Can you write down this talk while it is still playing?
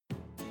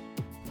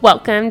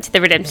Welcome to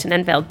the Redemption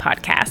Unveiled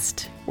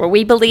podcast, where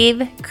we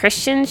believe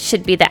Christians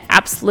should be the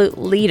absolute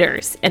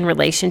leaders in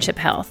relationship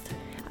health.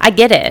 I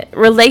get it.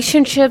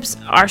 Relationships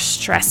are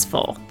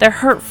stressful, they're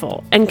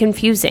hurtful, and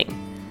confusing.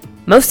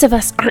 Most of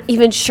us aren't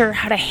even sure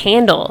how to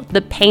handle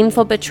the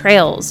painful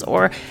betrayals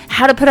or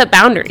how to put up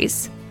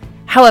boundaries.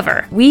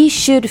 However, we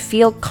should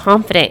feel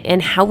confident in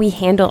how we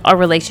handle our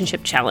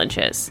relationship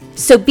challenges.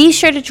 So be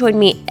sure to join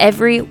me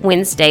every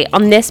Wednesday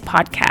on this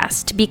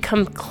podcast to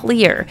become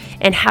clear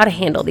in how to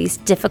handle these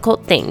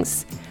difficult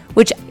things,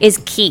 which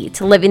is key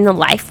to living the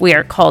life we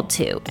are called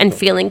to and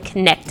feeling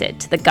connected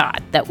to the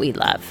God that we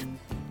love.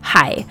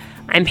 Hi,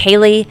 I'm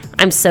Haley.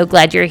 I'm so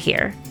glad you're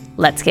here.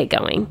 Let's get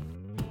going.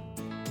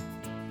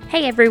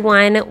 Hey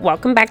everyone,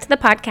 welcome back to the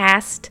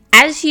podcast.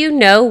 As you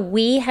know,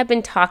 we have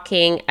been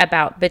talking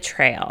about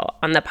betrayal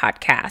on the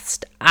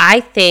podcast. I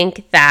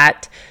think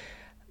that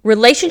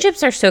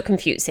relationships are so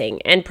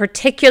confusing, and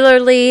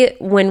particularly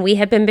when we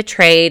have been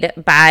betrayed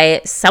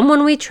by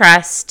someone we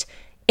trust,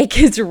 it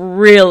gets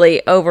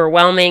really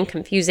overwhelming,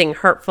 confusing,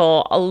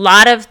 hurtful, a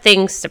lot of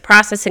things to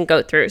process and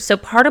go through. So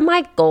part of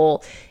my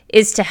goal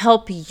is to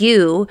help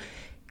you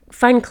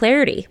find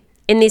clarity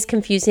in these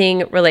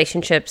confusing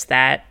relationships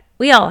that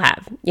we all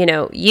have. You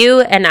know,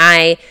 you and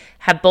I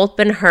have both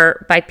been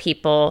hurt by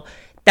people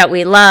that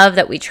we love,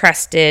 that we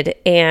trusted,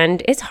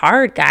 and it's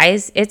hard,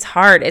 guys. It's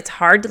hard. It's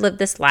hard to live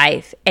this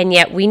life, and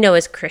yet we know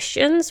as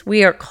Christians,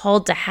 we are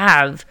called to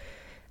have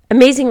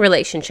amazing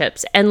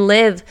relationships and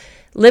live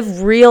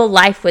real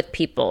life with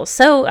people.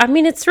 So, I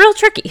mean, it's real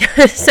tricky.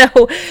 So,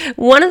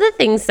 one of the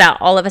things that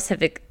all of us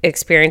have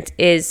experienced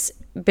is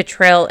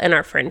betrayal in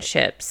our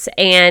friendships.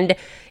 And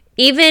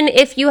even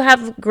if you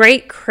have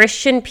great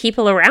Christian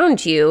people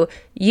around you,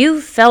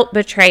 you felt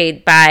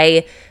betrayed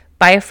by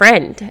a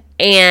friend,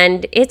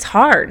 and it's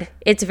hard.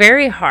 It's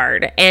very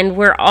hard, and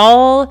we're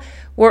all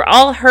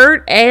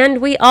hurt, and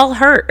we all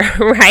hurt,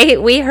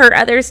 right? We hurt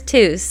others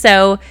too.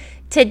 So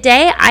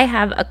today I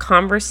have a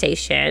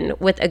conversation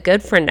with a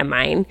good friend of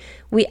mine.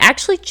 We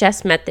actually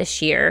just met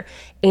this year,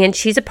 and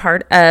she's a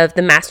part of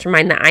the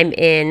mastermind that I'm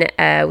in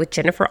with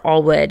Jennifer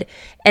Allwood,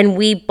 and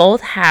we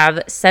both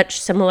have such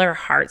similar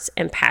hearts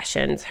and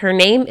passions. Her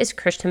name is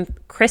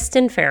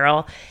Kristen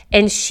Farrell,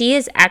 and she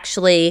is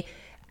actually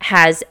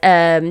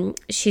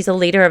she's a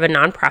leader of a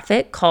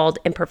nonprofit called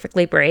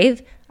Imperfectly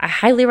Brave. I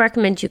highly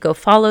recommend you go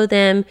follow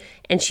them,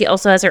 and she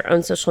also has her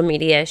own social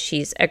media.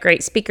 She's a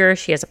great speaker.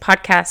 She has a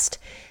podcast.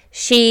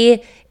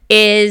 She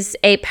is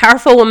a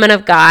powerful woman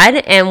of God,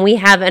 and we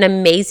have an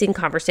amazing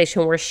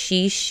conversation where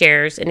she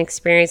shares an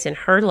experience in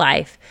her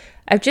life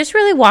of just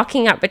really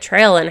walking out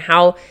betrayal and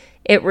how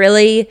it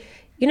really,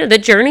 the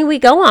journey we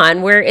go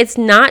on, where it's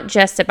not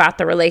just about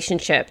the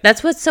relationship.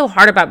 That's what's so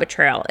hard about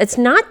betrayal. It's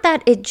not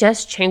that it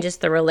just changes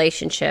the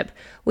relationship.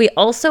 We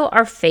also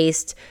are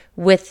faced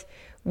with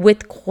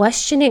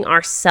questioning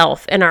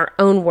ourselves and our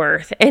own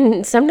worth,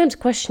 and sometimes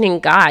questioning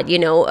God,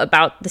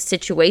 about the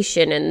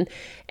situation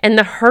and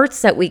the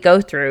hurts that we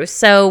go through.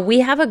 So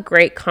we have a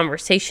great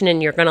conversation,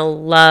 and you're going to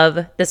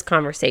love this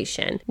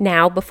conversation.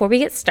 Now, before we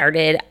get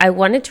started, I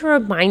wanted to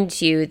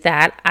remind you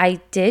that I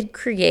did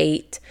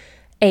create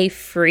a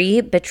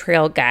free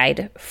betrayal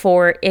guide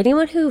for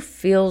anyone who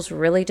feels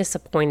really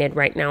disappointed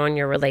right now in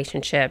your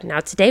relationship.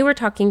 Now, today we're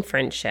talking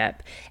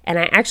friendship, and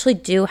I actually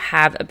do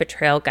have a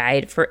betrayal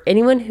guide for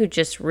anyone who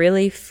just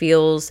really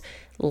feels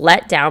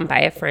let down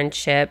by a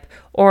friendship,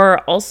 or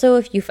also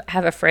if you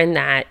have a friend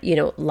that,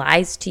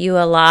 lies to you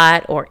a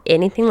lot or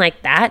anything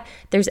like that,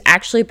 there's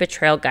actually a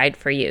betrayal guide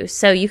for you.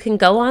 So you can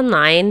go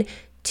online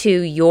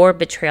to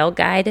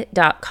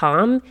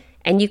yourbetrayalguide.com,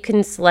 and you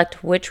can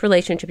select which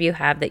relationship you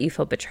have that you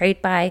feel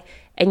betrayed by,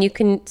 and you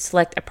can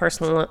select a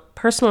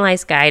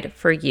personalized guide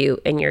for you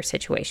in your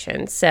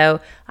situation. So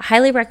I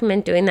highly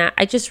recommend doing that.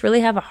 I just really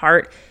have a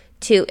heart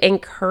to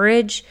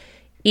encourage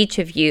each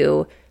of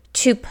you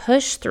to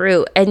push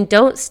through and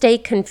don't stay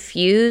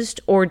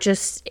confused or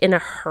just in a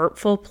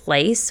hurtful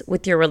place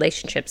with your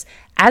relationships.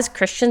 As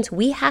Christians,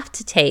 we have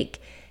to take,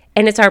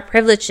 and it's our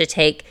privilege to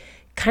take,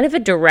 kind of a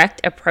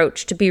direct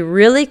approach to be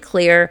really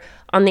clear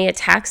on the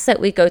attacks that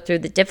we go through,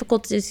 the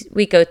difficulties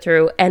we go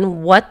through,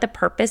 and what the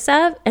purpose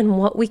of and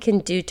what we can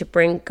do to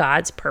bring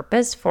God's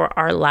purpose for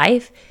our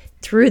life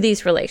through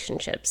these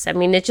relationships. I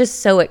mean, it's just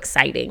so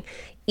exciting,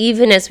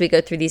 even as we go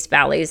through these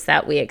valleys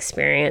that we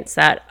experience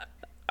that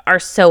are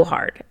so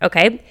hard,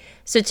 okay?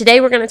 So today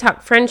we're going to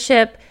talk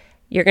friendship.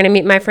 You're going to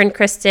meet my friend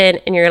Kristen,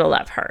 and you're going to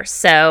love her.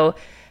 So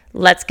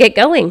let's get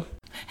going.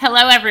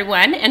 Hello,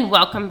 everyone, and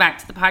welcome back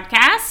to the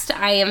podcast.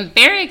 I am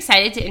very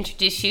excited to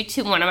introduce you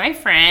to one of my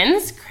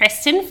friends,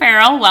 Kristen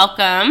Farrell.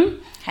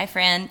 Welcome. Hi,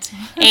 friend.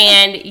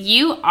 And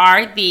you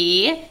are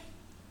the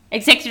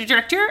executive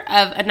director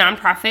of a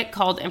nonprofit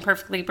called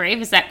Imperfectly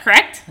Brave. Is that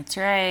correct? That's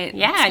right.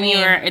 Yeah, That's and me. you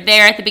were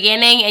there at the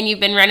beginning, and you've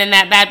been running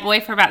that bad boy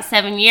for about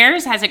 7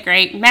 years. Has a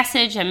great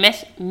message, a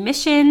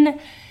mission,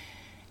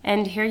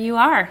 and here you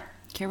are.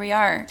 Here we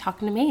are.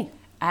 Talking to me.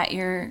 At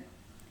your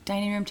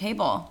dining room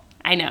table.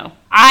 I know.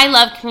 I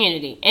love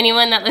community.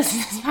 Anyone that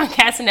listens to this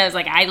podcast knows,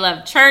 I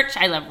love church.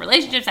 I love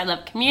relationships. I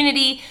love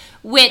community.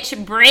 which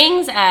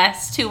brings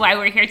us to why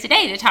we're here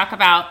today to talk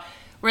about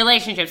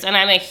relationships. And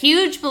I'm a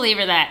huge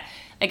believer that,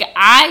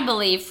 I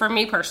believe for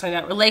me personally,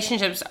 that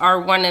relationships are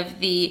one of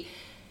the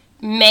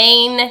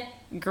main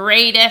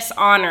greatest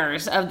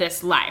honors of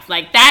this life.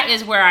 That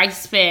is where I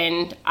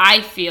spend,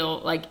 I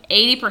feel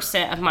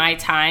 80% of my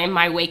time,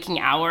 my waking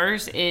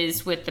hours,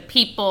 is with the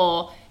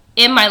people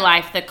in my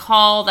life, the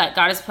call that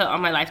God has put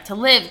on my life to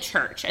live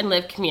church and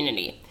live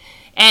community.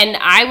 And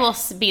I will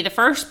be the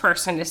first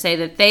person to say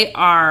that they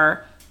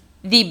are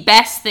the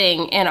best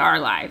thing in our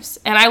lives.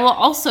 And I will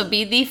also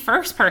be the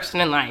first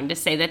person in line to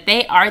say that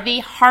they are the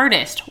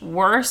hardest,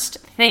 worst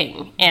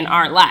thing in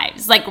our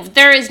lives.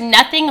 There is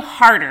nothing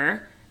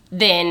harder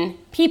than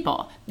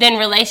people, than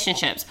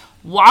relationships.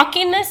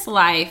 Walking this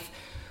life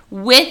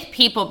with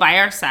people by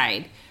our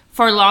side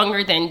for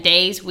longer than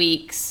days,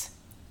 weeks,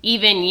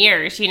 even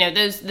years,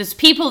 those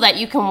people that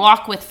you can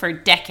walk with for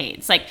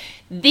decades.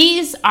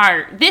 This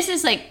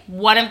is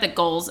one of the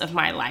goals of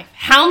my life.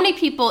 How many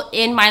people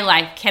in my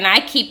life can I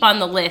keep on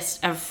the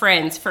list of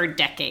friends for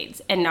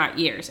decades and not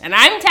years? And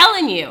I'm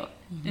telling you,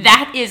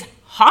 that is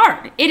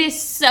hard. It is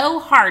so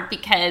hard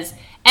because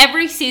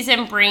every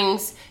season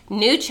brings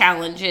new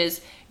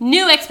challenges,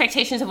 new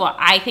expectations of what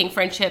I think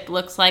friendship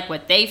looks like,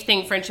 what they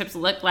think friendships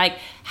look like,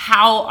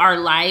 how our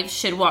lives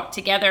should walk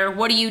together.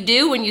 What do you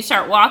do when you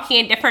start walking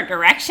in different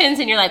directions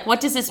and you're like, what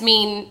does this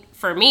mean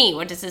for me?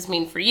 What does this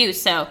mean for you?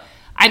 So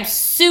I'm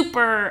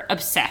super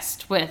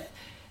obsessed with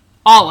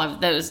all of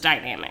those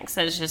dynamics.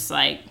 It's just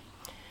that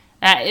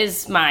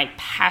is my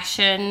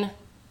passion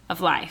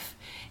of life.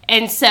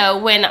 And so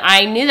when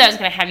I knew that I was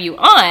going to have you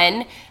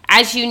on,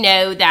 as you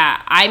know,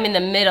 that I'm in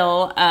the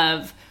middle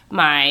of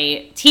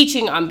my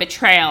teaching on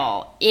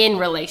betrayal in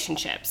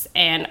relationships,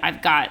 and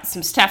I've got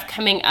some stuff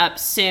coming up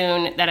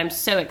soon that I'm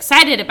so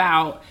excited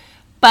about.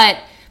 But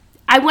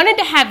I wanted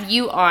to have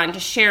you on to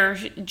share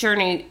a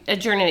journey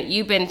that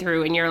you've been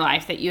through in your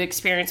life, that you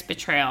experienced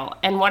betrayal,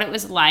 and what it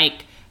was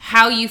like,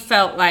 how you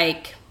felt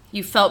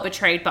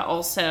betrayed, but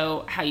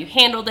also how you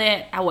handled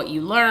it, what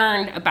you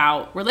learned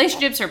about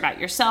relationships or about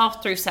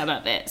yourself through some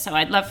of it. So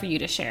I'd love for you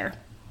to share.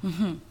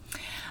 Mm-hmm.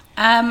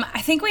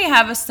 I think we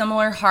have a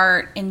similar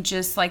heart in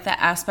just the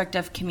aspect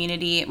of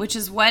community, which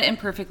is what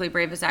Imperfectly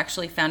Brave is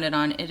actually founded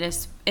on. It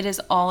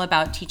is all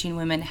about teaching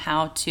women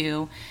how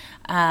to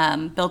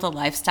build a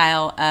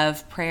lifestyle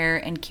of prayer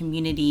and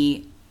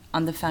community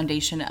on the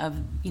foundation of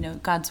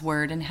God's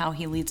word and how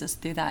he leads us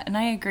through that. And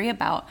I agree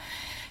about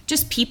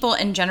just people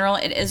in general.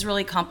 It is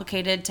really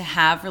complicated to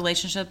have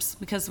relationships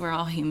because we're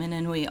all human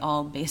and we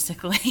all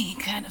basically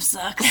kind of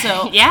suck.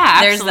 So yeah,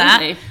 there's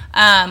absolutely.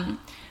 That.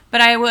 But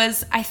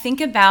I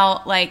think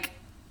about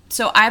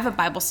so I have a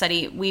Bible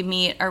study. We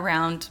meet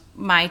around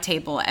my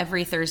table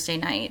every Thursday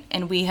night,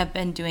 and we have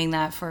been doing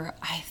that for,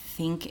 I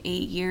think,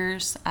 8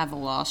 years. I've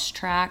lost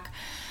track.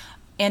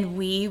 And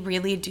we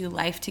really do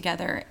life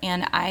together.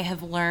 And I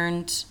have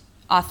learned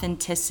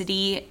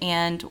authenticity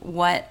and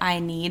what I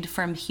need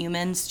from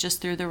humans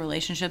just through the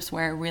relationships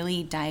where I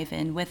really dive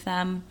in with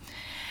them.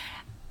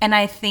 And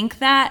I think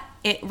that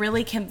it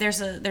really can,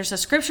 there's a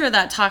scripture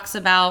that talks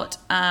about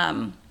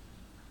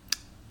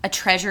a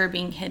treasure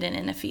being hidden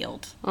in a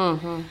field.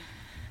 Mm-hmm.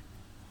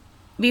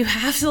 You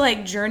have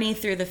to journey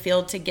through the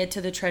field to get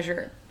to the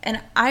treasure.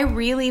 And I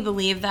really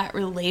believe that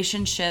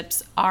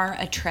relationships are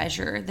a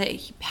treasure,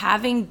 that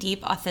having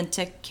deep,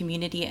 authentic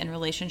community and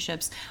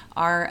relationships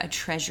are a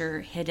treasure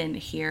hidden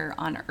here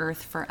on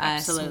earth for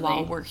us. Absolutely.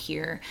 While we're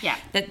here. Yeah.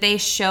 That they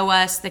show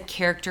us the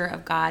character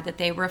of God, that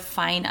they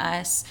refine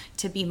us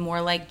to be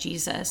more like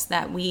Jesus,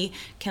 that we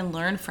can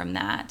learn from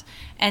that.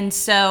 And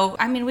so,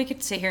 we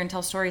could sit here and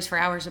tell stories for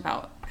hours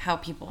about how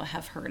people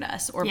have hurt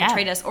us or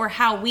betrayed us, or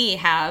how we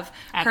have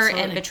hurt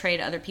and betrayed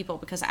other people,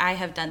 because I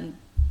have done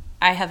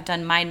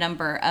my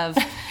number of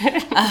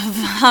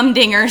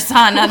humdingers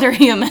on other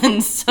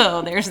humans.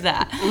 So there's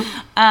that.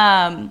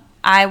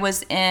 I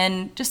was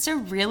in just a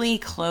really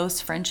close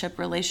friendship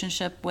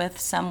relationship with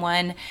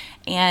someone,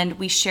 and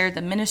we shared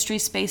the ministry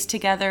space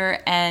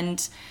together,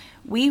 and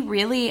we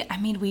really,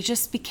 we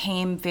just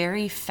became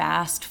very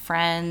fast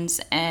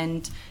friends.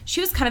 And she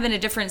was kind of in a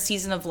different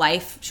season of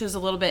life. She was a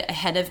little bit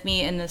ahead of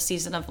me in the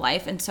season of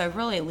life. And so I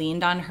really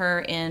leaned on her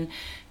in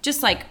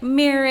just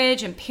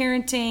marriage and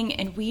parenting.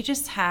 And we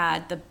just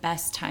had the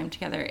best time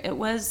together. It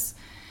was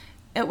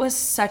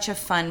such a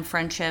fun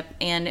friendship.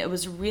 And it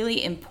was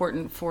really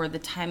important for the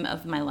time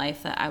of my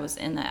life that I was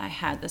in, that I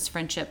had this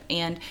friendship.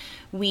 And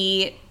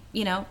we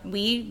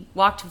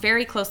walked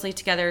very closely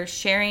together,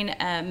 sharing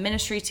a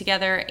ministry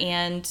together,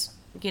 and,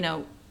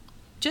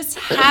 just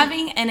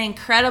having an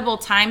incredible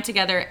time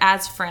together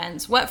as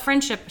friends. What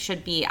friendship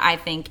should be, I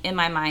think, in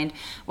my mind,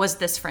 was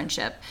this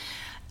friendship.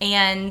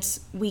 And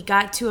we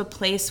got to a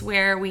place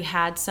where we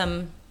had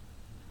some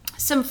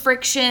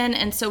friction,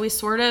 and so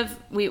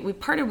we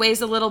parted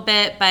ways a little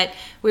bit, but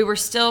we were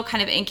still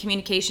kind of in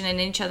communication in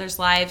each other's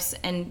lives,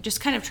 and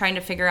just kind of trying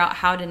to figure out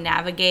how to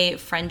navigate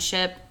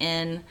friendship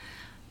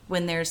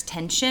when there's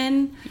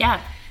tension.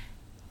 Yeah.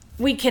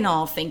 we can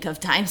all think of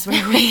times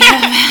where we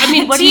have I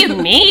mean, what do you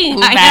mean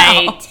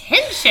by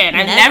tension?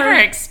 I've never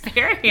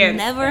experienced.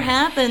 Never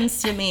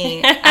happens to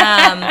me.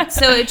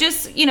 So it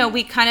just,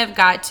 we kind of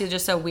got to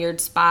just a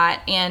weird spot,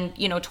 and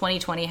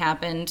 2020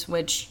 happened,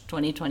 which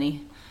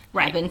 2020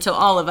 happened to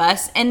all of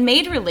us, and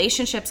made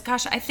relationships.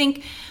 Gosh, I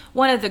think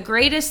one of the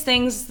greatest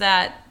things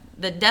that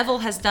the devil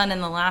has done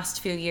in the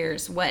last few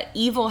years, what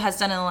evil has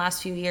done in the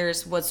last few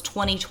years, was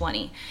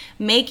 2020,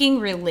 making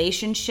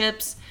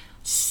relationships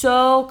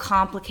so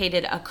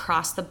complicated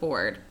across the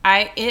board.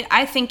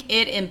 I think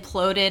it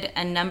imploded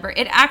a number.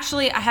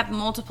 I have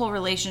multiple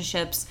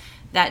relationships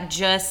that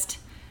just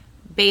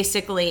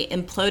basically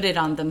imploded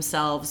on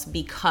themselves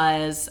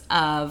because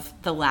of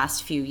the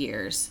last few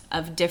years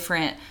of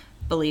different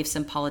beliefs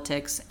in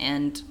politics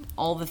and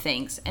all the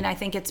things. And I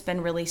think it's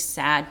been really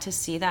sad to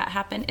see that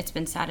happen. It's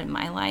been sad in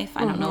my life.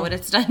 I don't know what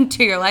it's done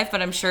to your life,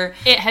 but I'm sure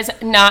it has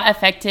not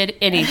affected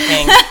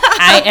anything.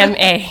 I am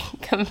a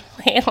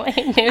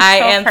completely neutral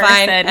I am person.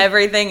 Fine.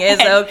 Everything is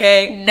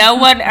okay. No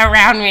one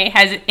around me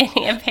has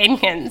any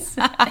opinions,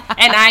 and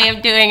I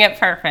am doing it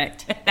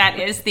perfect. That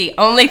is the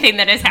only thing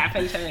that has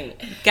happened to me.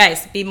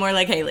 Guys, be more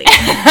like Haley.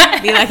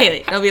 Be like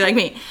Haley. Don't be like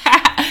me.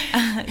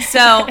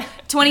 So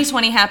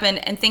 2020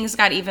 happened, and things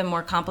got even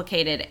more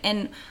complicated.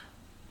 And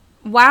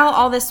while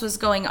all this was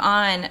going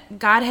on,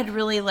 God had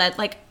really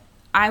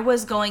I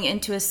was going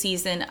into a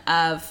season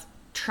of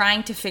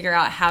trying to figure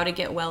out how to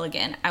get well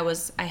again.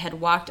 I had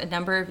walked a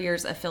number of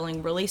years of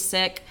feeling really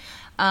sick,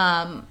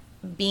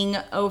 being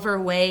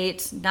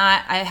overweight.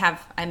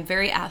 I'm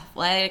very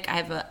athletic. I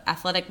have an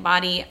athletic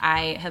body.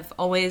 I have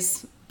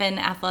always been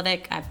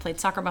athletic. I've played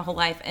soccer my whole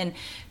life, and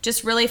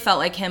just really felt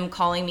like him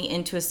calling me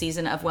into a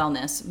season of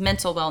wellness,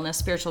 mental wellness,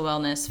 spiritual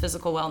wellness,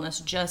 physical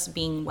wellness, just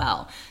being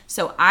well.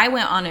 So I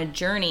went on a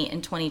journey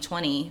in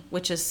 2020,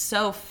 which is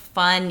so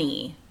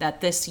funny that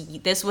this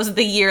was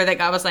the year that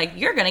God was like,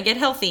 you're going to get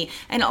healthy.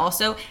 And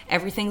also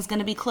everything's going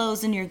to be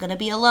closed and you're going to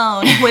be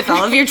alone with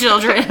all of your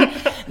children.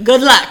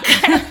 Good luck.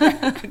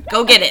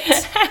 Go get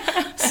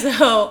it.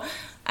 So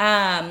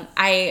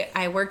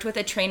I worked with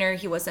a trainer.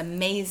 He was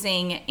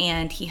amazing,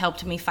 and he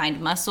helped me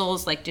find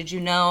muscles. Like, did you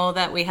know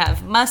that we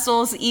have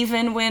muscles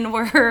even when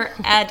we're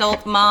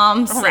adult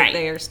moms? Right.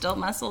 They are still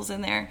muscles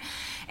in there.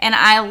 And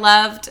I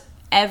loved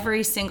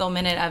every single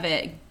minute of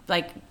it,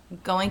 like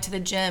going to the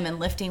gym and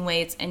lifting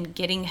weights and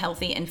getting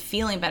healthy and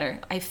feeling better.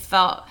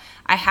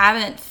 I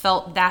haven't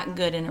felt that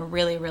good in a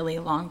really, really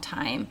long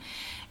time.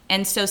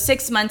 And so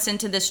 6 months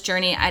into this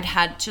journey, I'd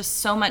had just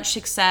so much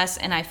success,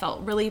 and I felt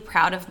really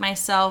proud of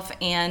myself,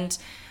 and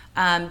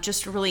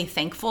just really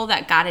thankful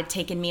that God had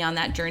taken me on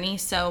that journey.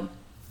 So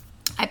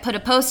I put a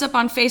post up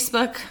on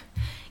Facebook.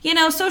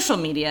 Social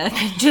media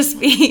can just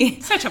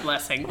be such a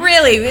blessing.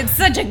 Really, it's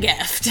such a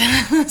gift.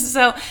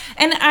 So,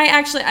 and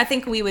I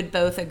think we would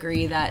both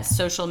agree that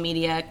social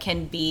media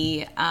can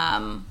be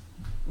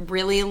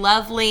really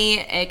lovely.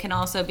 It can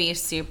also be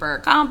super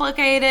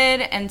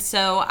complicated. And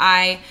so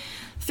I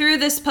threw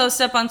this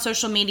post up on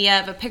social media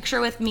of a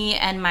picture with me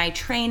and my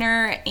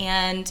trainer,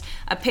 and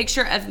a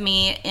picture of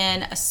me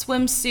in a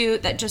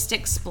swimsuit that just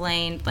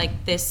explained,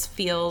 like, this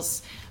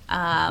feels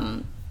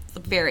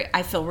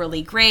I feel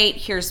really great.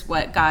 Here's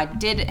what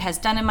God has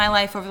done in my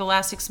life over the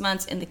last 6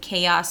 months in the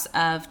chaos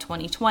of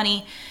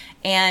 2020.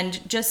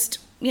 And just,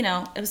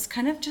 it was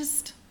kind of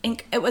just,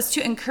 it was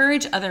to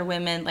encourage other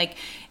women, like,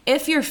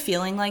 if you're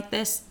feeling like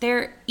this,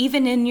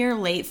 even in your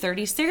late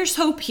 30s, there's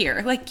hope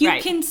here. Like, you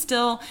can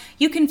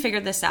figure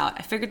this out.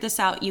 I figured this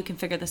out. You can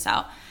figure this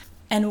out.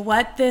 And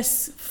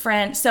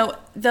so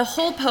the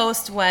whole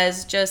post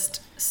was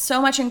just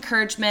so much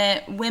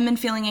encouragement, women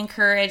feeling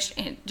encouraged.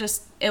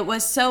 It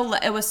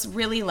was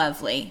really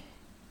lovely.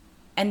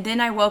 And then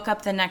I woke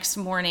up the next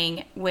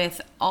morning with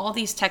all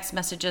these text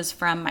messages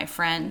from my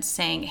friends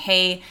saying,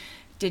 hey,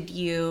 did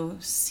you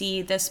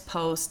see this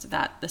post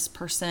that this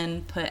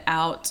person put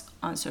out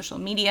on social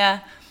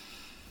media?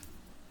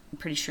 I'm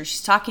pretty sure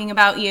she's talking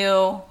about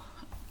you.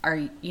 Are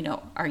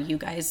you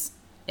guys,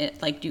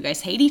 do you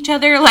guys hate each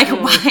other? Like,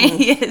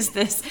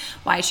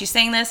 why is she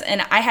saying this?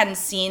 And I hadn't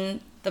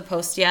seen the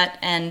post yet.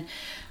 And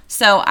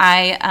so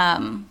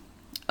I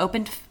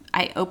opened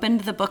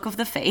the book of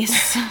the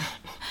face.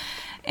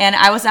 And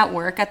I was at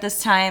work at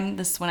this time.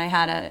 This is when I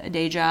had a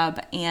day job,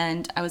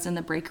 and I was in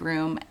the break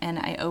room, and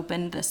I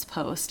opened this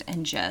post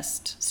and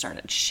just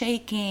started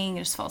shaking.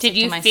 Just felt sick to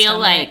my stomach. Did you feel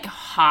like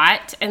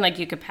hot and like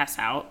you could pass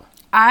out?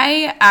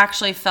 I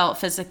actually felt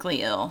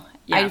physically ill.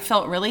 Yeah. I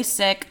felt really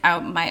sick. I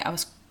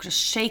was just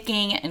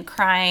shaking and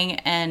crying,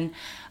 and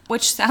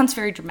which sounds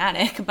very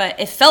dramatic, but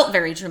it felt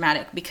very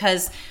dramatic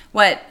because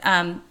what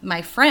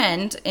my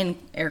friend, in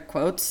air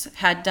quotes,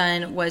 had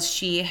done was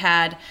she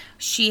had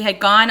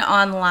gone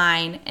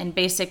online and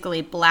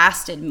basically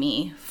blasted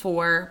me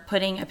for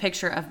putting a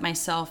picture of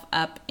myself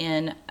up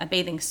in a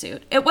bathing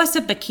suit. It was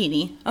a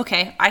bikini.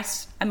 Okay, I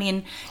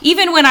mean,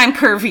 even when I'm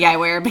curvy, I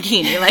wear a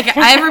bikini. Like,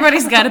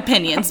 everybody's got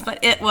opinions,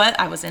 but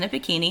I was in a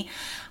bikini.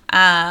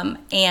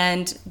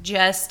 and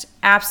just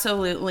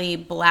absolutely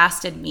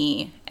blasted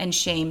me and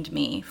shamed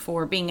me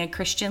for being a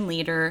Christian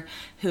leader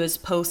who is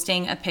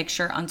posting a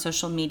picture on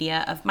social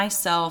media of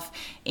myself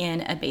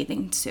in a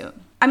bathing suit.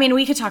 I mean,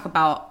 we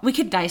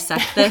could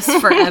dissect this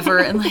forever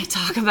and like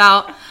talk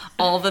about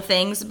all the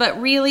things,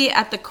 but really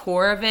at the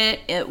core of it,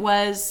 it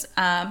was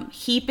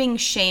heaping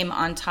shame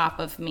on top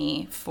of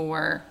me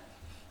for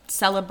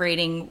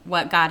celebrating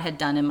what God had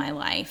done in my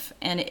life.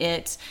 And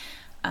it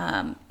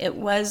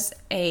was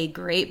a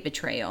great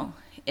betrayal.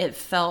 It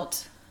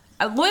felt,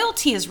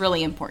 loyalty is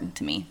really important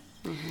to me.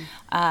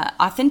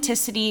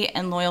 Authenticity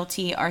and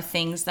loyalty are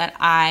things that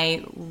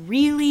I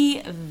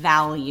really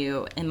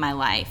value in my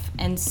life.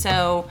 And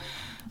so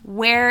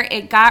where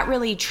it got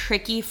really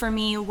tricky for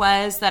me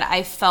was that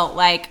I felt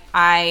like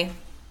I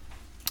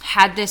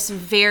had this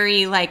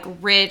very like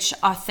rich,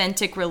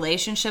 authentic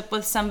relationship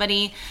with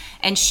somebody,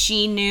 and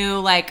she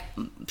knew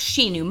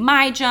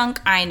my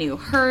junk, I knew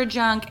her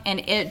junk,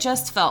 and it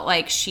just felt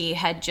like she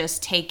had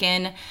just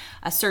taken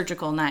a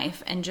surgical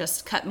knife and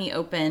just cut me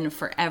open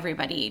for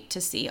everybody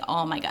to see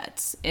all my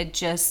guts. It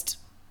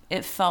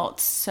felt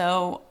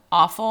so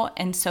awful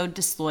and so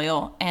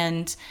disloyal,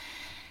 and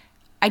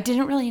I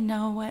didn't really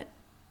know it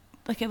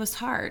was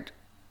hard.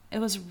 It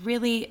was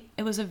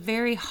a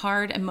very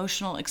hard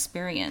emotional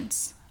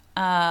experience.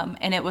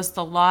 And it was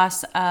the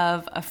loss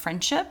of a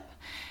friendship.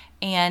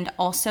 And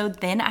also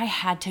then I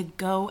had to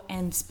go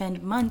and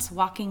spend months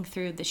walking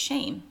through the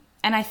shame.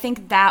 And I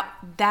think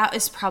that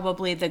is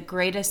probably the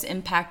greatest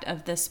impact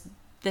of this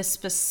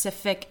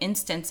specific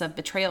instance of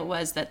betrayal,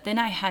 was that then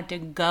I had to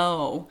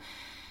go.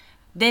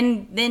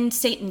 Then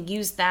Satan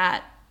used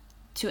that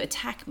to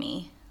attack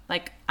me.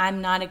 Like,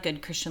 I'm not a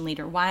good Christian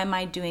leader. Why am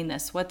I doing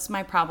this? What's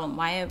my problem?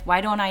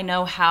 Why don't I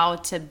know how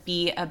to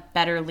be a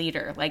better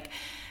leader? Like,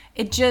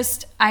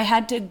 I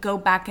had to go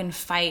back and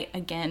fight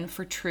again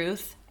for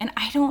truth. And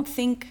I don't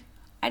think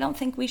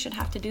we should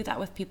have to do that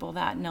with people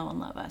that know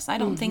and love us. I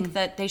don't think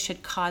that they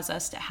should cause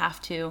us to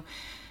have to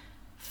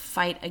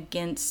fight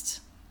against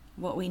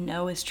what we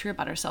know is true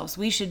about ourselves.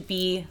 We should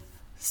be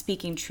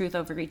speaking truth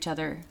over each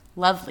other,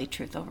 lovely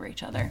truth over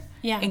each other.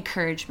 Yeah.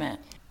 Encouragement.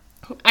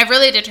 I've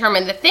really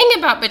determined the thing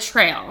about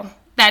betrayal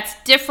that's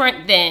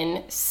different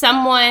than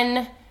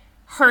someone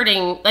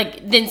hurting,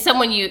 than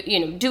someone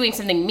doing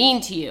something mean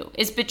to you,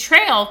 is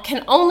betrayal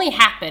can only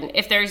happen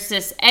if there's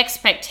this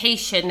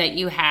expectation that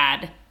you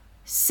had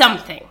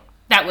something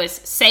that was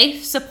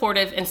safe,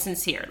 supportive, and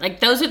sincere.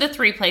 Like, those are the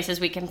three places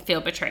we can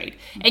feel betrayed.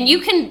 And you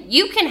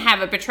can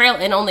have a betrayal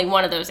in only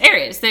one of those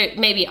areas. They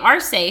maybe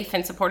are safe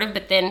and supportive,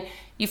 but then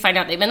you find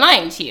out they've been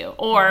lying to you.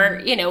 Or,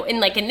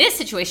 in this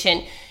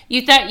situation,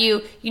 you thought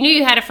you knew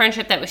you had a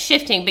friendship that was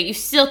shifting, but you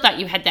still thought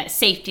you had that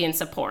safety and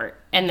support,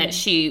 and that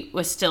she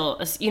was still,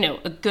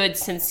 a good,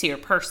 sincere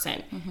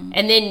person.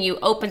 And then you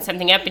open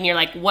something up and you're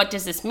like, what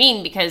does this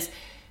mean? Because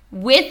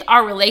with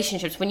our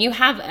relationships, when you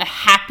have a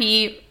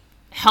happy,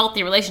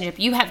 healthy relationship,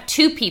 you have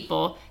two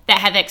people that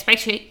have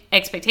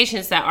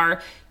expectations that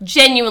are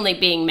genuinely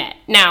being met.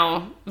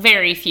 Now,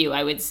 very few,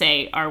 I would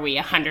say, are we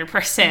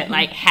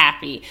 100%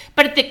 happy.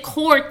 But at the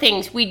core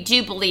things, we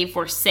do believe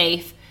we're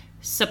safe,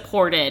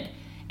 supported,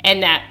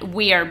 and that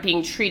we are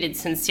being treated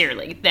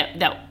sincerely,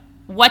 that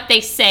what they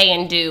say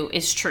and do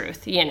is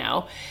truth,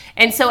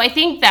 And so I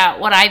think that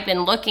what I've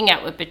been looking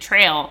at with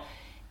betrayal,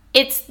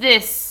 it's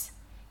this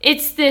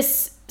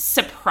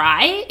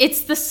surprise.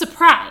 It's the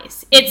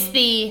surprise. It's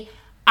the,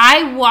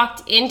 I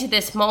walked into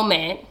this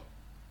moment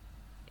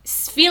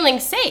feeling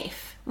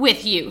safe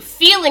with you,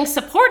 feeling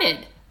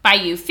supported by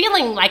you,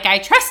 feeling like I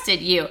trusted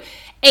you.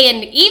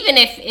 And even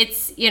if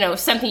it's,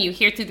 something you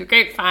hear through the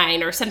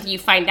grapevine or something you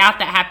find out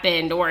that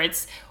happened, or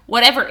it's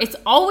whatever, it's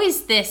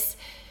always this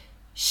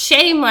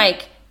shame,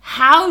 like,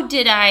 how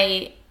did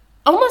I,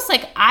 almost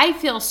like I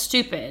feel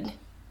stupid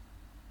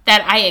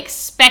that I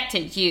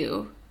expected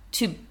you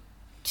to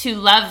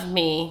love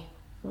me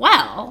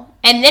well.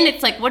 And then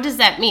it's like, what does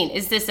that mean?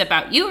 Is this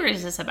about you or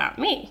is this about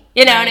me?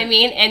 You know what I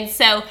mean? And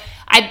so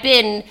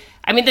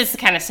this is the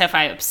kind of stuff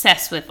I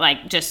obsess with,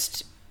 like,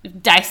 just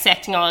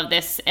dissecting all of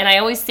this. And I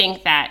always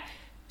think that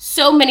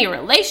so many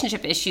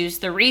relationship issues,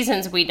 the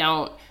reasons we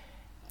don't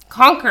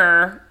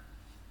conquer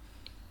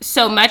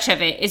so much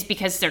of it is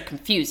because they're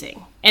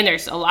confusing. And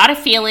there's a lot of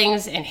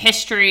feelings and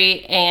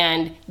history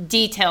and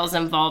details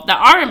involved that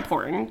are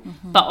important,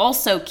 but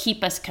also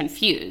keep us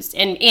confused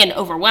and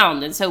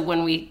overwhelmed. And so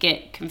when we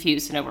get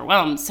confused and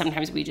overwhelmed,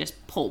 sometimes we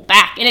just pull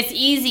back. And it's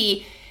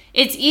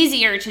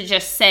easier to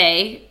just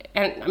say,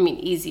 it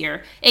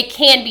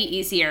can be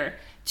easier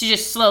to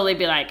just slowly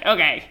be like,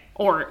 okay,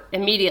 or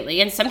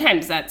immediately. And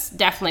sometimes that's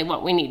definitely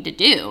what we need to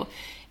do.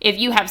 If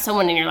you have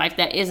someone in your life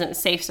that isn't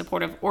safe,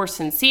 supportive, or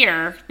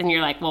sincere, then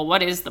you're like, well,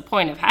 what is the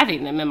point of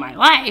having them in my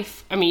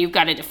life? You've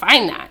got to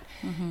define that.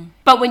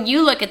 But when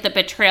you look at the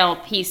betrayal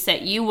piece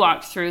that you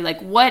walked through,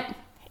 like, what,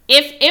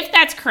 if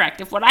that's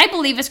correct, if what I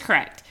believe is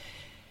correct,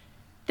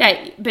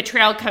 that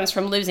betrayal comes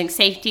from losing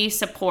safety,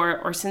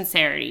 support, or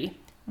sincerity,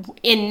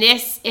 in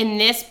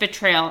this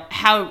betrayal,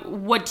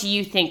 what do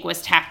you think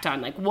was tacked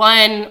on? Like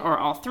one or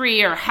all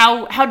three, or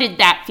how did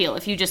that feel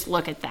if you just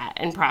look at that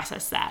and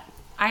process that?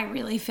 I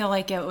really feel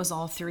like it was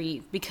all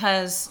three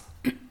because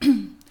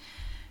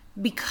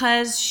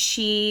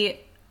she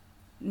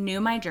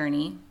knew my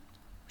journey.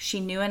 She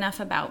knew enough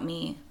about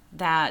me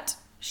that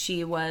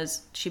she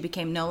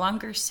became no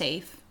longer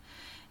safe.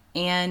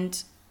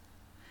 And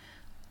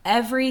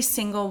every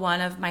single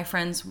one of my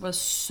friends was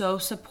so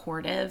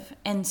supportive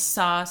and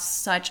saw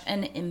such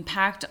an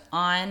impact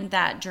on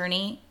that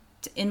journey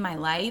in my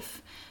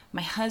life.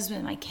 My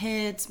husband, my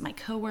kids, my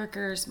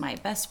coworkers, my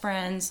best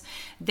friends,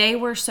 they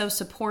were so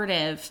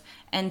supportive.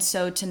 And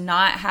so to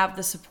not have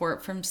the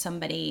support from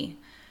somebody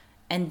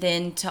and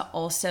then to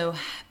also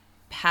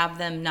have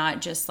them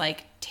not just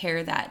like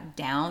tear that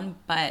down,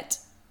 but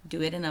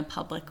do it in a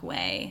public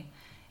way,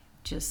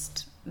 it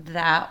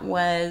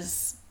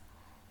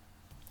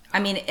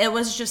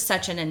was just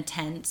such an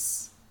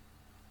intense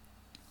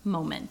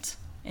moment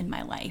in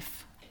my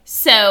life.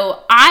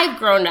 So I've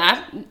grown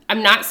up,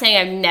 I'm not saying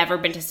I've never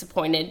been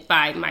disappointed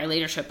by my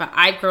leadership, but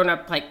I've grown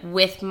up like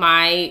with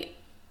my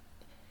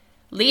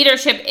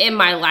leadership in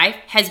my life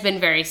has been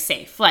very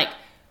safe. Like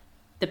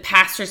the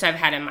pastors I've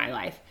had in my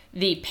life,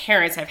 the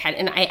parents I've had.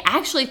 And I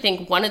actually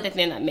think one of the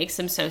things that makes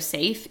them so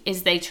safe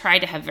is they try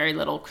to have very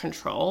little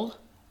control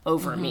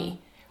over me.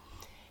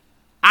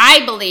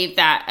 I believe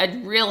that a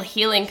real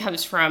healing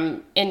comes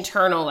from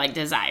internal like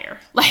desire.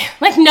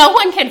 Like no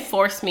one can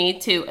force me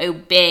to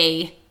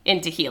obey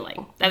into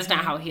healing. That's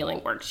not how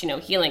healing works.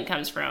 Healing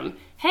comes from,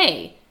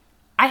 hey,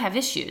 I have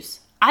issues.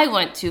 I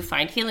want to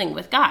find healing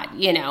with God,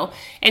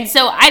 And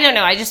so I don't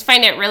know. I just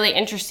find it really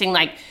interesting.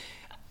 Like,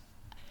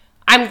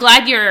 I'm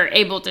glad you're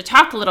able to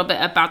talk a little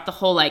bit about the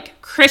whole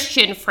like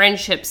Christian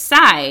friendship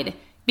side,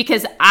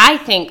 because I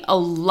think a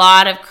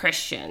lot of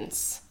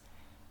Christians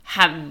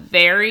have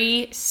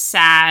very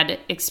sad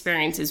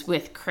experiences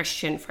with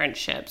Christian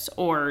friendships,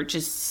 or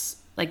just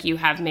like you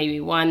have maybe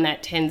one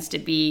that tends to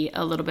be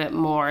a little bit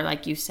more,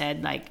 like you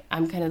said, like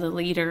I'm kind of the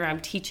leader,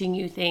 I'm teaching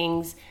you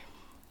things.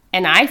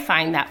 And I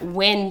find that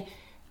when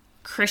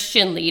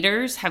Christian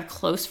leaders have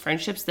close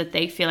friendships that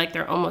they feel like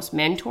they're almost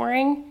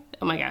mentoring,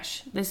 oh my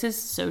gosh, this is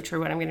so true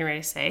what I'm getting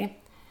ready to say,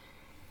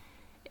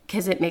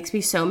 because it makes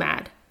me so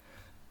mad.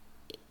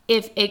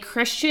 If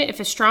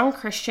a strong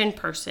Christian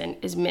person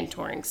is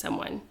mentoring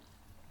someone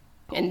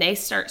and they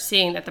start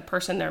seeing that the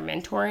person they're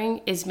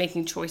mentoring is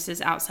making choices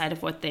outside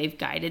of what they've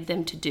guided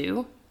them to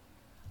do,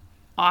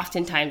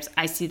 oftentimes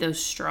I see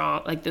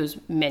those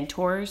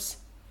mentors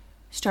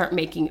start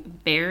making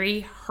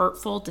very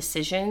hurtful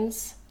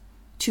decisions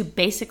to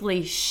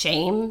basically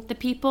shame the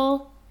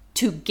people,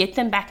 to get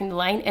them back into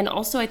line. And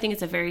also I think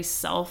it's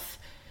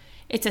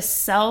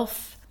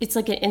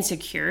like an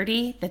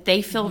insecurity that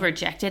they feel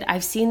rejected.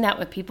 I've seen that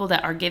with people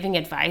that are giving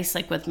advice,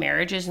 like with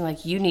marriages, and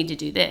like, you need to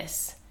do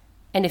this.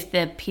 And if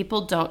the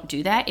people don't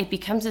do that, it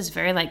becomes this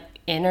very like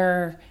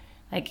inner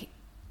like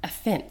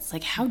offense.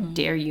 Like, how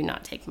dare you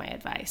not take my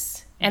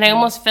advice? And I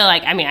almost feel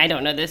like, I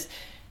don't know this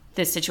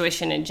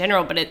situation in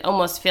general, but it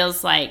almost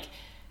feels like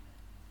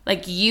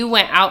you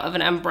went out of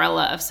an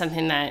umbrella of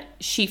something that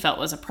she felt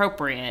was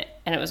appropriate.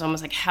 And it was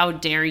almost like, how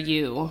dare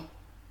you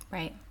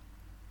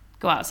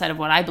go outside of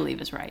what I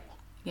believe is right?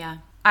 Yeah.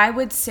 I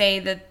would say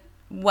that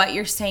what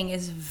you're saying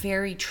is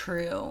very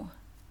true.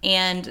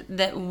 And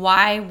that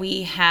why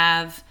we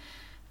have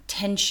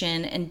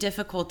tension and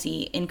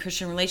difficulty in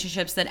Christian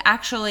relationships that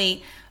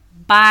actually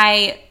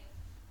by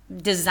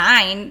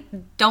design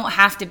don't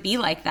have to be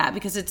like that,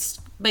 because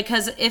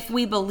if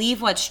we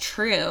believe what's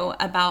true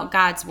about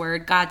God's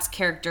word, God's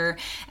character,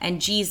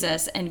 and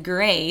Jesus and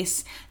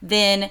grace,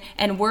 and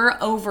we're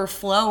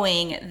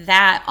overflowing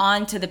that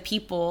onto the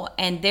people,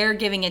 and they're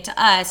giving it to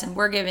us and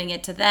we're giving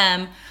it to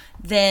them,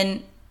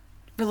 then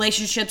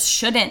relationships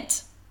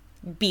shouldn't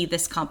be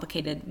this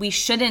complicated. We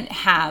shouldn't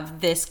have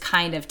this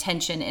kind of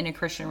tension in a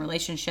Christian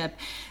relationship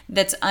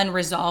that's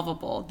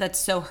unresolvable, that's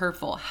so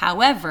hurtful.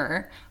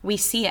 However, we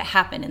see it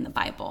happen in the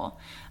Bible.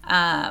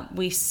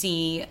 We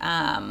see,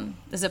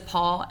 is it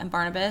Paul and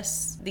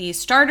Barnabas, the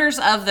starters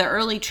of the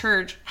early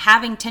church,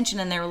 having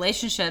tension in their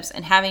relationships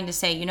and having to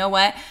say, you know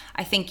what,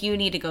 I think you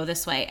need to go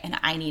this way and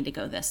I need to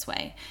go this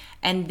way.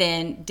 And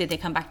then did they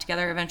come back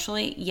together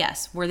eventually?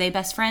 Yes. Were they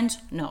best friends?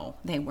 No,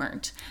 they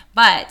weren't.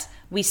 But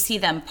we see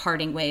them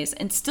parting ways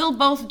and still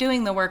both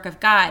doing the work of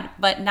God,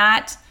 but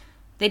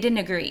they didn't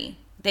agree.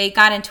 They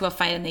got into a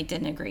fight and they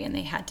didn't agree and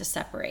they had to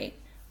separate.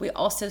 We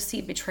also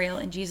see betrayal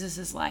in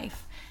Jesus's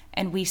life.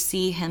 And we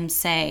see him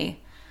say,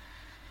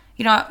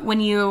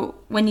 when you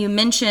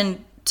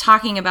mentioned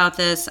talking about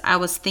this, I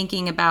was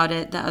thinking about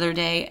it the other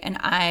day, and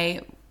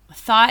I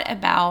thought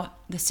about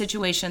the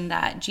situation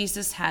that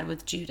Jesus had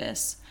with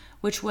Judas,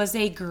 which was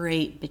a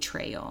great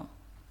betrayal.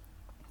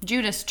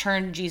 Judas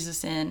turned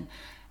Jesus in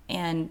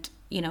and,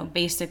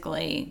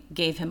 basically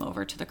gave him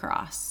over to the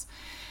cross.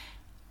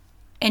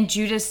 And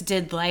Judas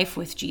did life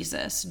with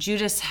Jesus.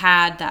 Judas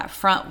had that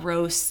front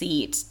row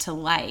seat to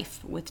life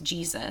with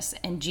Jesus,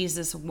 and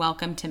Jesus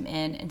welcomed him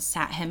in and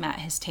sat him at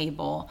his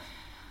table.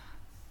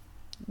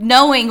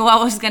 knowing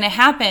what was going to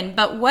happen.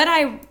 But what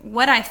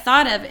I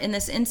thought of in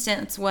this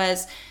instance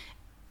was,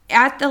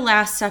 at the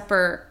Last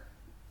Supper,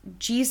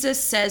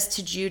 Jesus says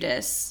to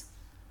Judas,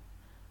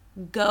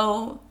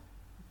 go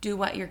do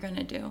what you're going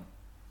to do.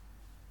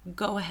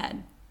 Go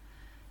ahead.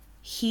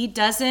 He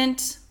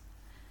doesn't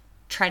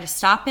try to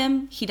stop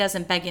him. He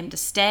doesn't beg him to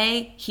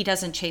stay. He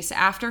doesn't chase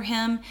after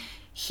him.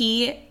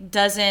 He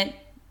doesn't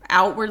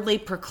outwardly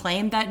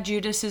proclaim that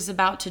Judas is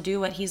about to do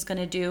what he's going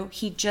to do.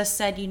 He just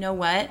said, you know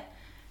what?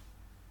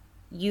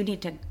 You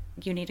need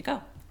to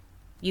go.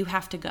 You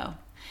have to go.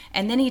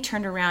 And then he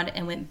turned around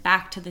and went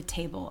back to the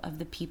table of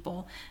the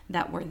people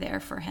that were there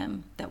for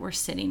him, that were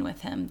sitting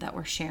with him, that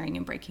were sharing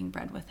and breaking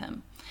bread with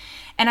him.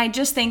 And I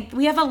just think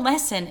we have a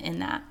lesson in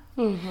that,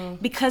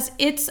 because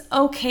it's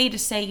okay to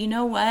say, you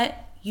know what?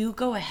 You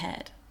go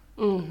ahead.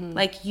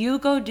 Like, you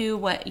go do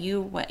what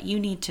you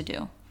need to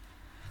do.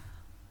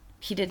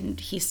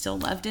 He still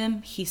loved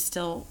him. He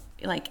still,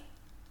 like,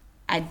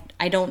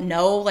 I don't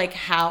know, like,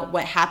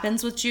 what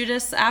happens with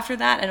Judas after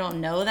that. I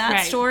don't know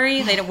that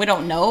story. We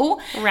don't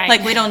know. Right.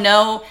 Like, we don't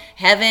know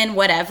heaven,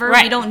 whatever.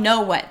 Right. We don't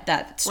know what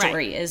that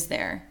story is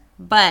there.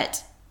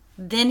 But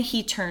then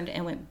he turned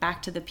and went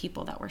back to the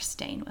people that were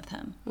staying with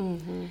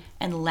him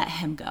and let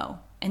him go.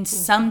 And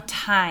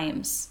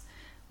sometimes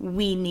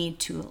we need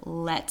to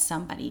let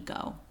somebody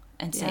go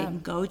and say,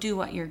 go do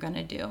what you're going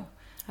to do.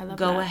 I love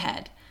go that.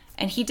 ahead.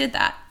 And he did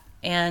that.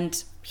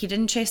 And he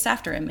didn't chase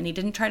after him, and he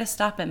didn't try to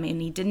stop him,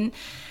 and he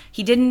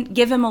didn't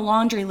give him a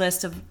laundry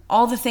list of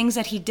all the things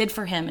that he did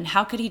for him and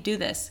how could he do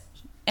this.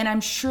 And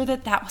I'm sure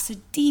that was a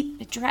deep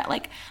betrayal.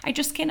 Like, I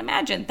just can't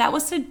imagine. That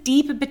was a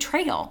deep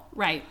betrayal.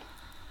 Right.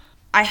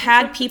 I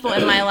had people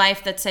in my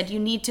life that said, you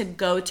need to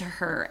go to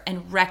her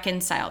and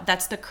reconcile.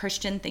 That's the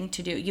Christian thing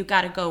to do. You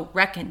got to go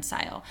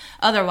reconcile.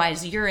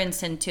 Otherwise, you're in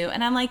sin too.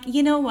 And I'm like,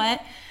 you know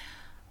what?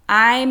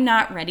 I'm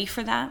not ready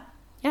for that.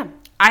 Yeah.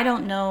 I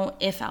don't know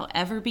if I'll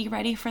ever be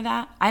ready for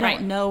that. I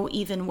don't know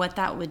even what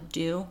that would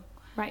do.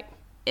 Right.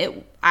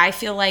 I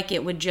feel like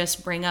it would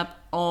just bring up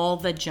all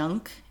the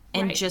junk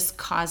and just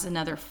cause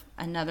another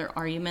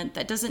argument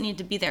that doesn't need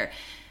to be there.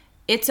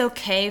 It's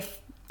okay.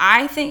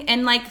 I think,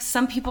 and like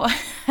some people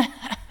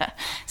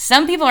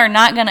are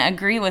not going to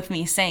agree with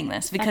me saying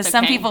this, because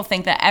some people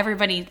think that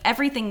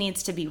everything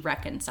needs to be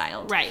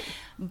reconciled. Right.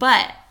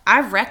 But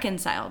I've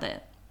reconciled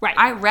it. Right.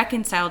 I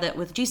reconciled it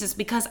with Jesus,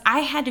 because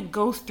I had to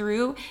go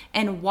through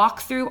and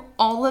walk through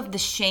all of the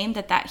shame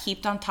that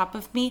heaped on top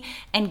of me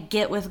and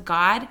get with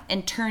God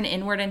and turn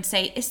inward and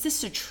say, is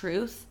this the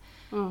truth?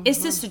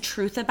 Is this the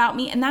truth about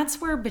me? And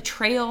that's where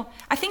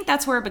I think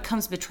that's where it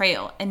becomes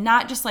betrayal, and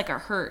not just like a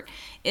hurt.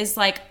 Is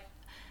like,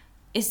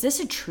 is this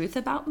a truth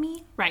about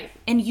me? Right.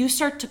 And you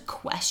start to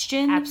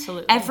question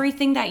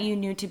everything that you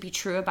knew to be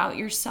true about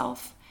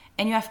yourself,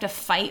 and you have to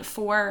fight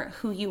for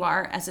who you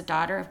are as a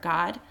daughter of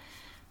God.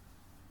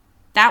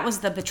 That was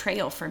the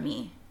betrayal for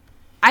me.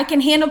 I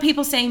can handle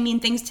people saying mean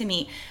things to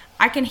me.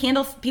 I can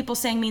handle people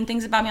saying mean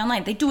things about me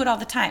online. They do it all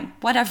the time.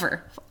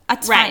 Whatever.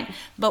 That's fine.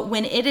 But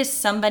when it is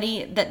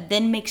somebody that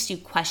then makes you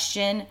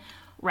question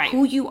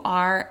who you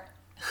are,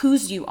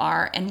 whose you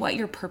are, and what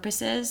your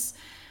purpose is.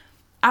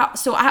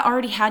 So I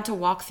already had to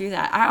walk through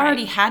that. I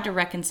already had to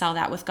reconcile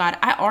that with God.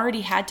 I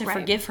already had to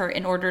forgive her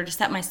in order to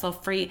set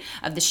myself free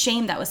of the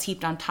shame that was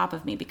heaped on top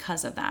of me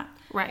because of that.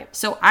 Right.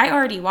 So I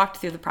already walked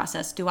through the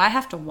process. Do I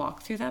have to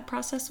walk through that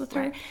process with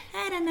her?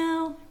 I don't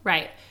know.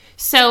 Right.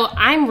 So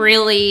I'm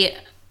really,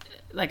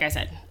 like I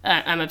said,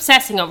 I'm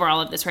obsessing over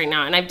all of this right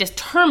now. And I've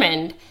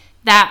determined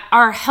that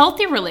our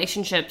healthy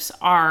relationships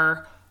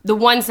are the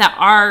ones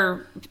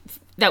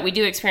that we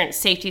do experience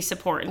safety,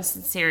 support, and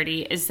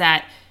sincerity, is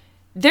that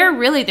they're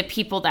really the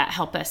people that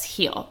help us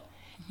heal.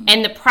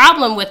 And the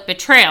problem with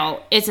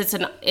betrayal is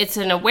it's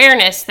an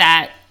awareness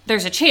that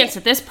there's a chance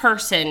that this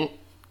person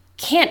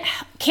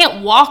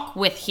can't walk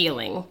with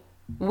healing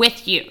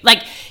with you.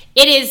 Like,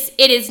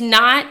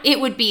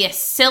 it would be a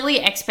silly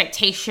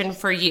expectation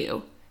for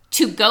you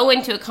to go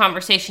into a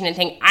conversation and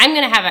think, I'm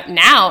going to have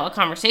a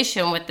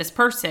conversation with this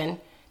person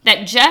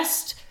that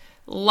just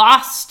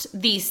lost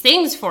these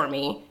things for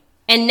me,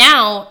 and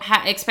now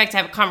expect to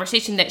have a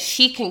conversation that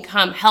she can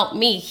come help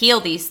me heal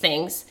these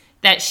things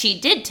that she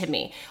did to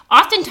me.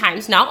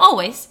 Oftentimes, not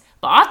always,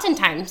 but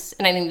oftentimes,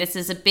 and I think this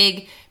is a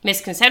big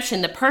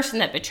misconception, the person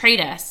that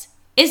betrayed us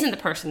isn't the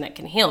person that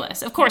can heal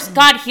us. Of course,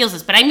 God heals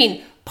us, but I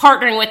mean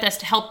partnering with us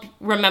to help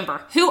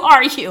remember, who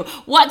are you?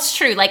 What's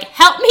true? Like,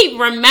 help me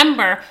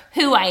remember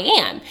who I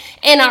am.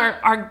 And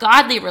our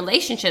godly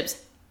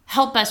relationships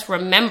help us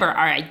remember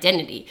our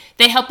identity.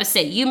 They help us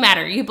say, you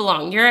matter, you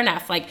belong, you're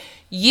enough. Like,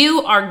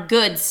 you are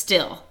good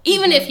still,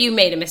 even if you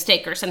made a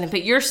mistake or something,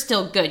 but you're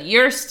still good.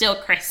 You're still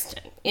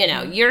Kristen. You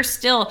know,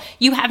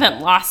 you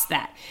haven't lost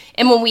that.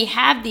 And when we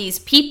have these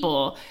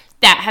people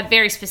that have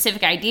very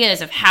specific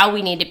ideas of how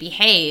we need to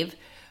behave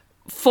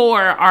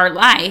for our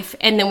life,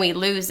 and then we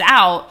lose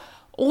out,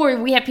 or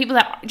we have people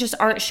that just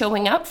aren't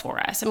showing up for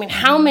us. I mean,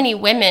 how many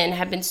women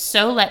have been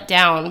so let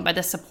down by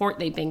the support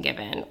they've been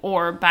given,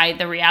 or by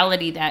the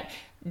reality that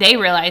they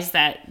realize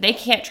that they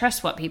can't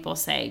trust what people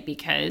say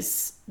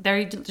because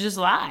they just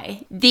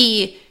lie.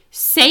 The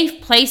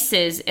safe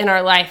places in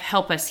our life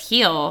help us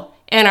heal,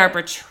 and our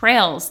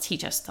betrayals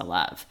teach us to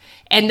love.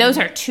 And those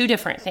are two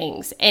different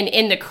things. And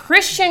in the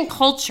Christian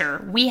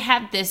culture, we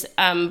have this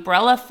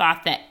umbrella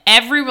thought that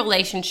every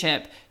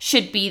relationship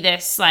should be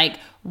this like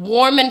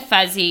warm and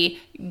fuzzy,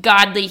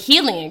 godly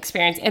healing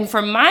experience. And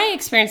from my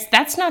experience,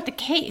 that's not the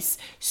case.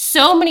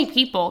 So many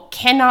people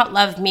cannot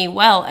love me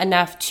well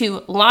enough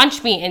to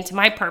launch me into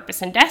my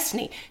purpose and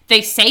destiny.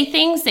 They say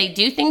things, they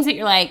do things that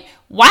you're like,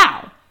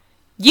 wow,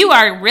 you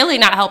are really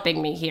not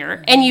helping me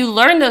here. And you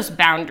learn those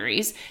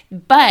boundaries,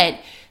 but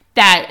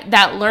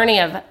that learning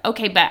of,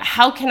 okay, but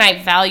how can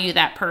I value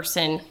that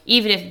person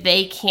even if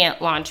they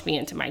can't launch me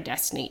into my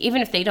destiny,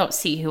 even if they don't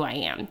see who I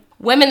am?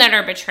 Women that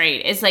are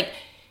betrayed is like,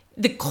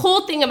 the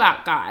cool thing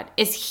about God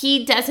is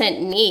he doesn't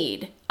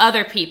need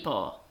other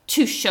people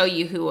to show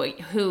you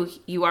who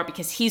you are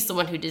because he's the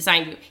one who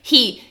designed you.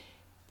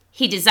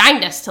 He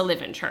designed us to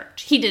live in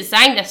church. He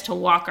designed us to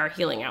walk our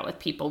healing out with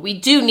people. We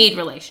do need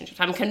relationships.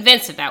 I'm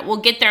convinced of that. We'll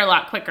get there a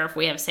lot quicker if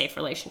we have safe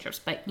relationships.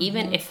 But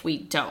even if we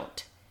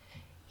don't,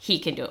 he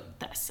can do it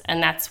with us.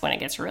 And that's when it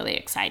gets really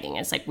exciting.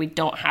 It's like we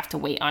don't have to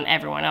wait on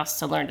everyone else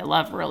to learn to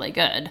love really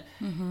good,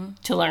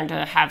 to learn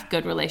to have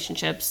good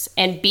relationships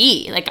and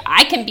be. Like,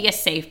 I can be a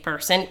safe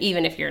person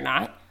even if you're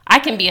not. I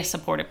can be a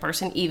supportive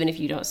person even if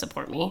you don't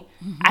support me.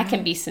 I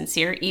can be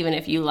sincere even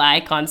if you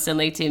lie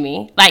constantly to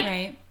me.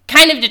 Like,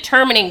 kind of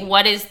determining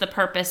what is the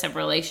purpose of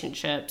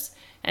relationships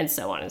and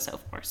so on and so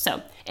forth.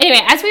 So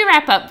anyway, as we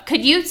wrap up,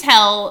 could you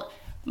tell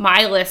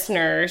my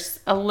listeners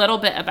a little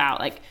bit about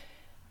like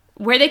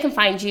where they can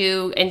find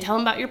you and tell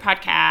them about your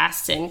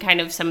podcast and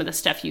kind of some of the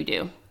stuff you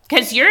do?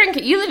 Because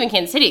you live in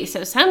Kansas City,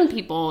 so some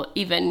people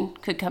even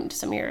could come to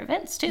some of your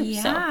events too.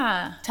 Yeah,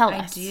 so tell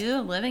us. I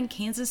do live in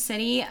Kansas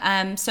City.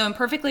 So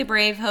Imperfectly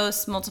Brave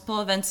hosts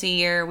multiple events a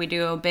year. We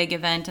do a big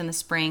event in the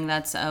spring.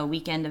 That's a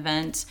weekend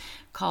event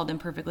called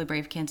Imperfectly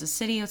Brave Kansas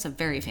City. It's a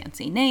very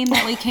fancy name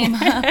that we came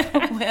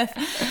up with.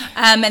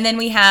 And then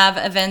we have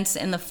events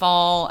in the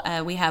fall.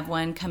 We have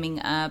one coming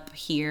up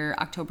here,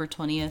 October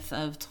 20th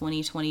of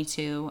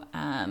 2022.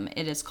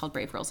 It is called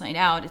Brave Girls Night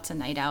Out. It's a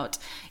night out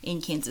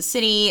in Kansas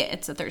City.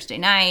 It's a Thursday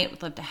night.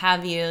 We'd love to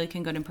have you. You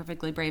can go to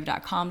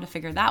imperfectlybrave.com to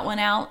figure that one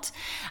out.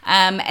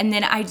 And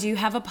then I do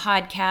have a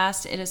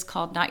podcast. It is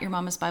called Not Your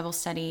Mama's Bible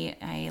Study.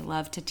 I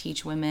love to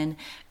teach women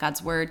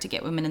God's Word, to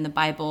get women in the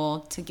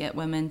Bible, to get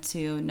women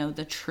to know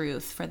the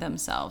truth for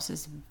themselves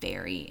is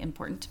very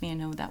important to me. I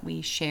know that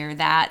we share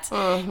that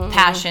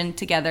passion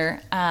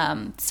together.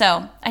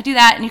 So I do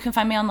that, and you can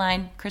find me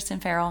online, Kristen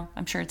Farrell.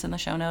 I'm sure it's in the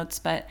show notes,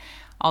 but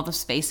all the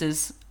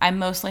spaces. I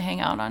mostly hang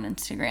out on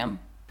Instagram.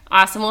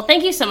 Awesome. Well,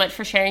 thank you so much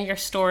for sharing your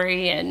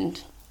story and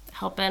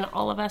helping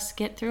all of us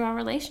get through our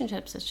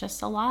relationships. It's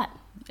just a lot.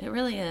 It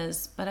really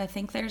is, but I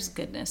think there's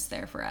goodness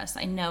there for us.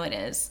 I know it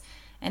is.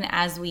 And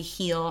as we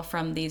heal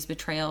from these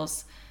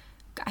betrayals,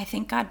 I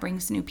think God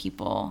brings new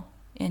people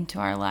into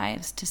our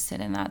lives to sit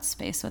in that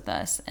space with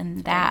us.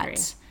 And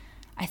that,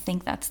 I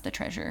think that's the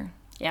treasure.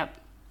 Yep.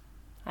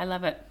 I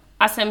love it.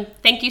 Awesome.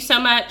 Thank you so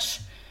much.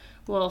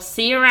 We'll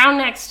see you around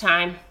next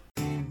time.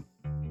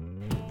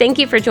 Thank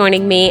you for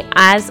joining me.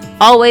 As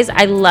always,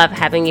 I love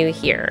having you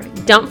here.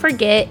 Don't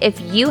forget, if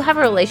you have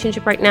a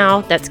relationship right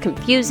now that's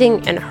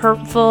confusing and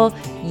hurtful,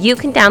 you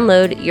can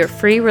download your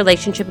free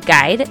relationship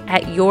guide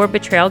at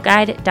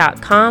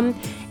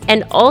yourbetrayalguide.com.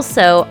 And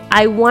also,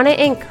 I want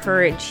to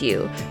encourage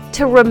you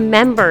to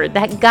remember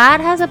that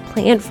God has a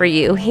plan for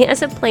you. He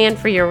has a plan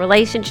for your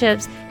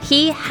relationships.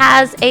 He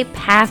has a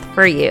path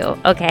for you,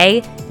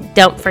 okay?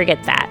 Don't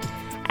forget that.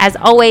 As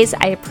always,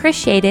 I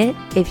appreciate it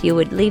if you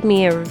would leave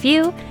me a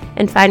review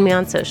and find me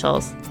on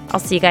socials. I'll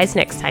see you guys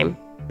next time.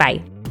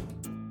 Bye.